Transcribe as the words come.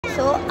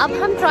अब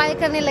हम ट्राई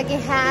करने लगे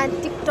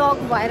हैं टिकटॉक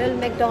वायरल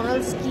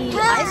मैकडॉनल्ड्स की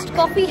iced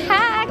coffee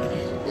hack.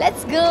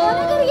 Let's go.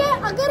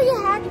 अगर ये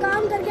हैक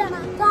काम कर गया ना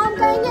तो हम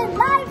कहेंगे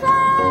लाइफ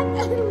हैक।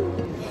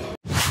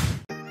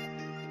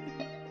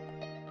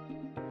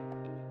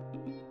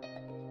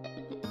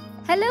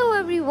 हेलो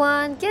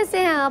एवरीवन, कैसे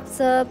हैं आप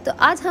सब। तो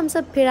आज हम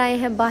सब फिर आए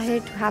हैं बाहर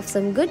to have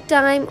some good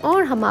time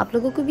और हम आप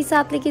लोगों को भी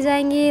साथ लेके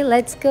जाएंगे।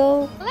 Let's go.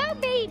 Hello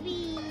baby.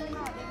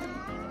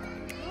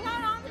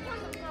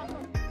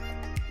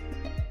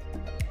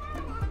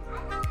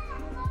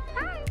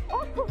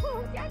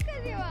 क्या कर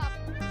रहे हो आप?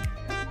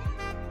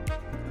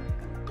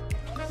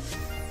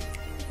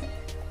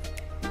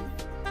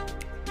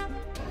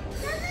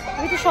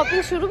 अभी तो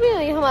शॉपिंग शुरू भी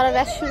हुई, हमारा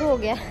रश शुरू हो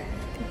गया।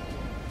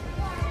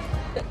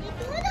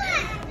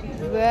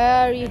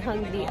 Very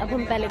hungry. अब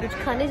हम पहले कुछ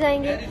खाने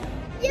जाएंगे,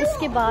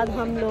 उसके बाद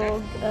हम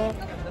लोग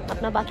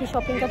अपना बाकी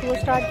शॉपिंग का टूर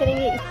स्टार्ट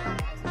करेंगे।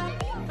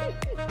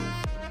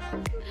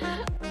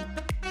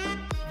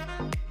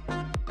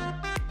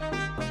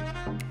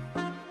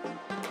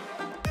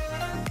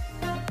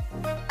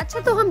 अच्छा,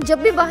 तो हम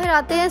जब भी बाहर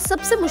आते हैं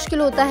सबसे मुश्किल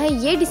होता है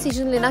ये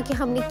डिसीजन लेना कि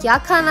हमने क्या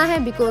खाना है,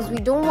 because we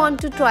don't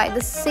want to try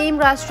the same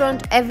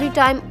restaurant every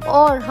time,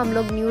 और हम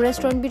लोग न्यू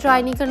रेस्टोरेंट भी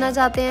ट्राई नहीं करना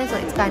चाहते हैं। So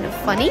it's kind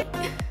of funny.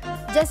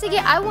 जैसे कि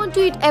I want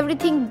to eat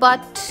everything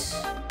but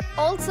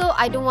also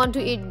I don't want to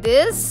eat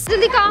this.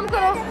 जल्दी काम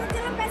करो।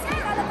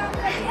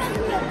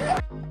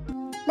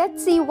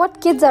 Let's see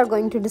what kids are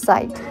going to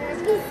decide.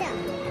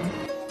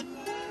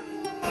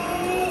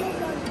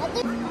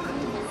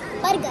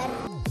 Burger.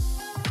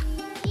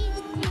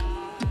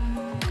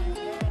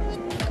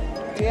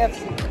 KFC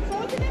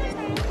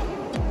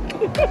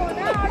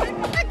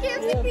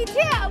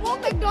पीछे है, वो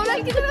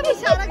मैकडॉनल्ड की तरफ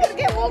इशारा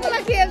करके वो वाला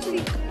KFC।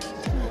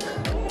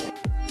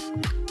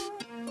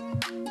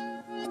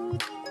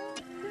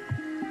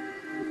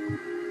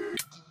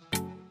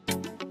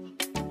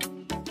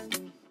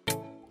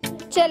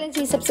 चलें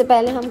जी, सबसे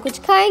पहले हम कुछ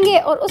खाएंगे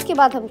और उसके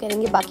बाद हम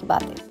करेंगे बाकी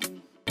बातें।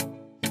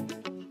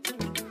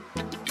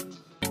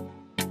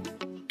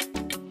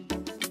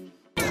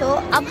 तो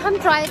अब हम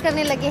ट्राई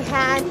करने लगे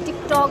हैं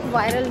टिकटॉक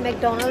वायरल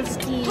मैकडॉनल्ड्स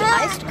की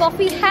iced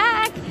coffee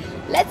hack.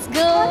 Let's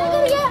go.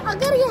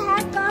 अगर ये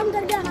हैक काम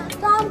कर गया ना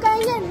तो हम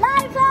कहेंगे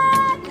लाइफ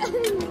हैक।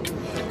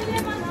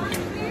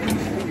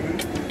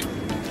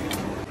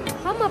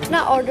 हम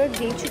अपना ऑर्डर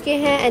दे चुके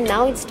हैं and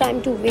now it's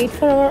time to wait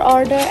for our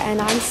order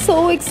and I am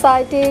so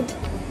excited.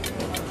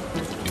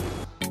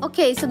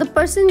 Okay, so the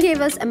person gave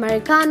us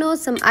Americano,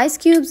 some ice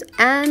cubes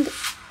and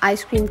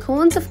ice cream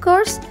cones, of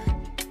course.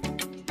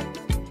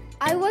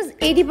 I was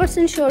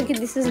 80% sure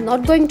that this is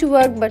not going to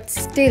work, but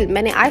still,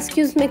 मैंने ice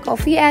cubes में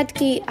coffee add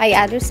की. I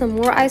added some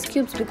more ice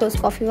cubes because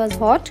coffee was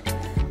hot.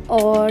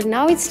 और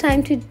now it's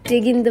time to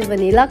dig in the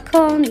vanilla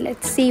cone.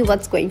 Let's see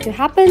what's going to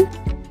happen.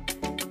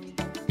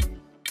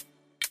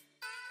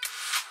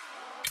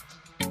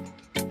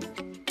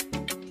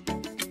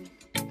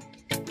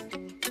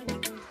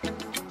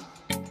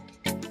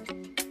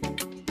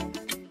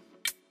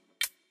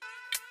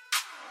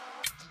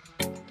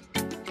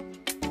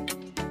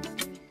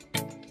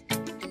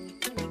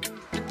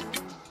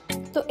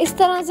 तो इस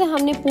तरह से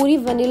हमने पूरी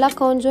वनीला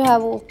कॉर्न जो है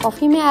वो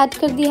कॉफ़ी में ऐड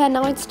कर दी है।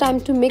 Now it's time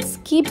to mix,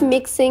 keep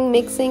mixing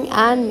mixing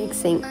and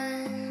mixing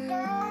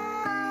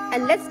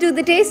and let's do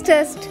the test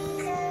test.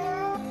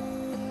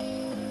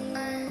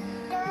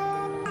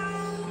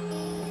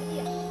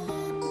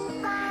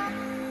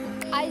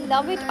 I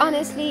love it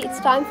honestly. It's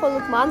time for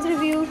Luqman's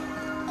review.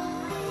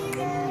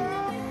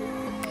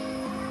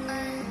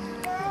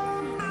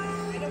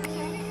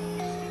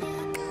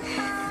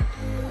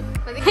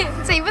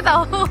 सही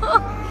बताओ।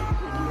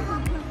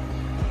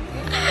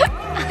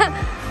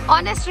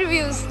 Honest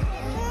reviews.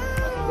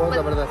 बहुत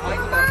जबरदस्त।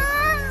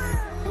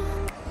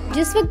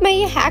 जिस वक्त मैं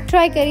ये हैक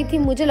ट्राई करी थी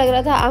मुझे लग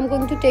रहा था I am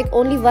going to take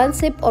only one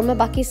SIP और मैं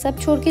बाकी सब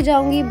छोड़ के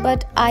जाऊंगी, but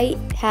I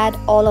had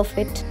all of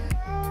it.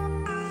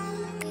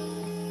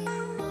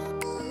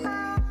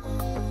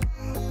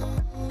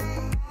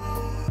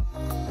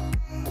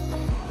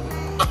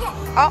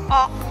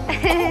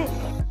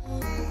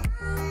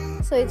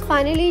 So it's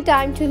finally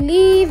time to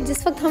leave.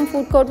 जिस वक्त हम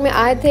फूड कोर्ट में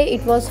आए थे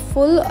it was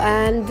full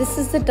and this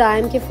is the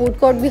time कि फूड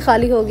कोर्ट भी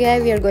खाली हो गया है।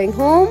 We are going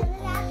home.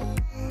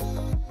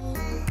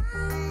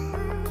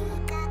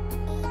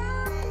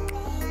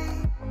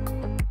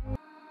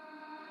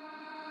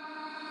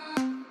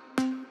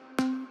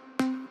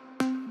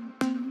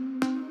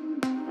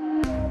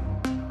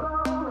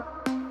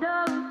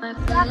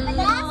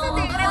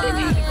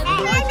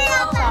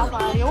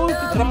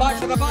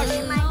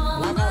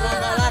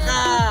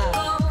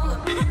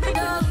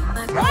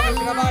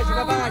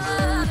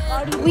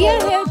 We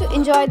are here to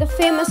enjoy the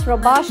famous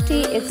Rabash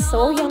tea. It's so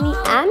yummy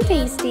and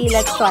tasty.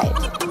 Let's try it.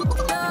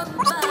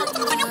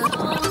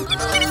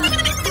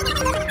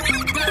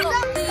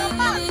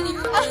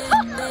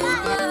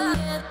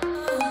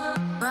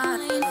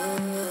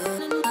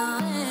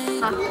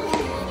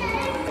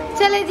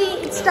 चले जी,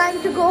 it's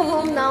time to go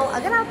home now.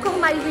 अगर आपको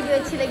हमारी वीडियो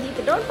अच्छी लगी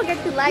तो don't forget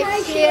to like,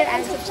 share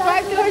and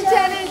subscribe to our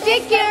channel.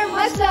 Take care,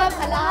 much love,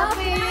 Allah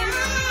Hafiz.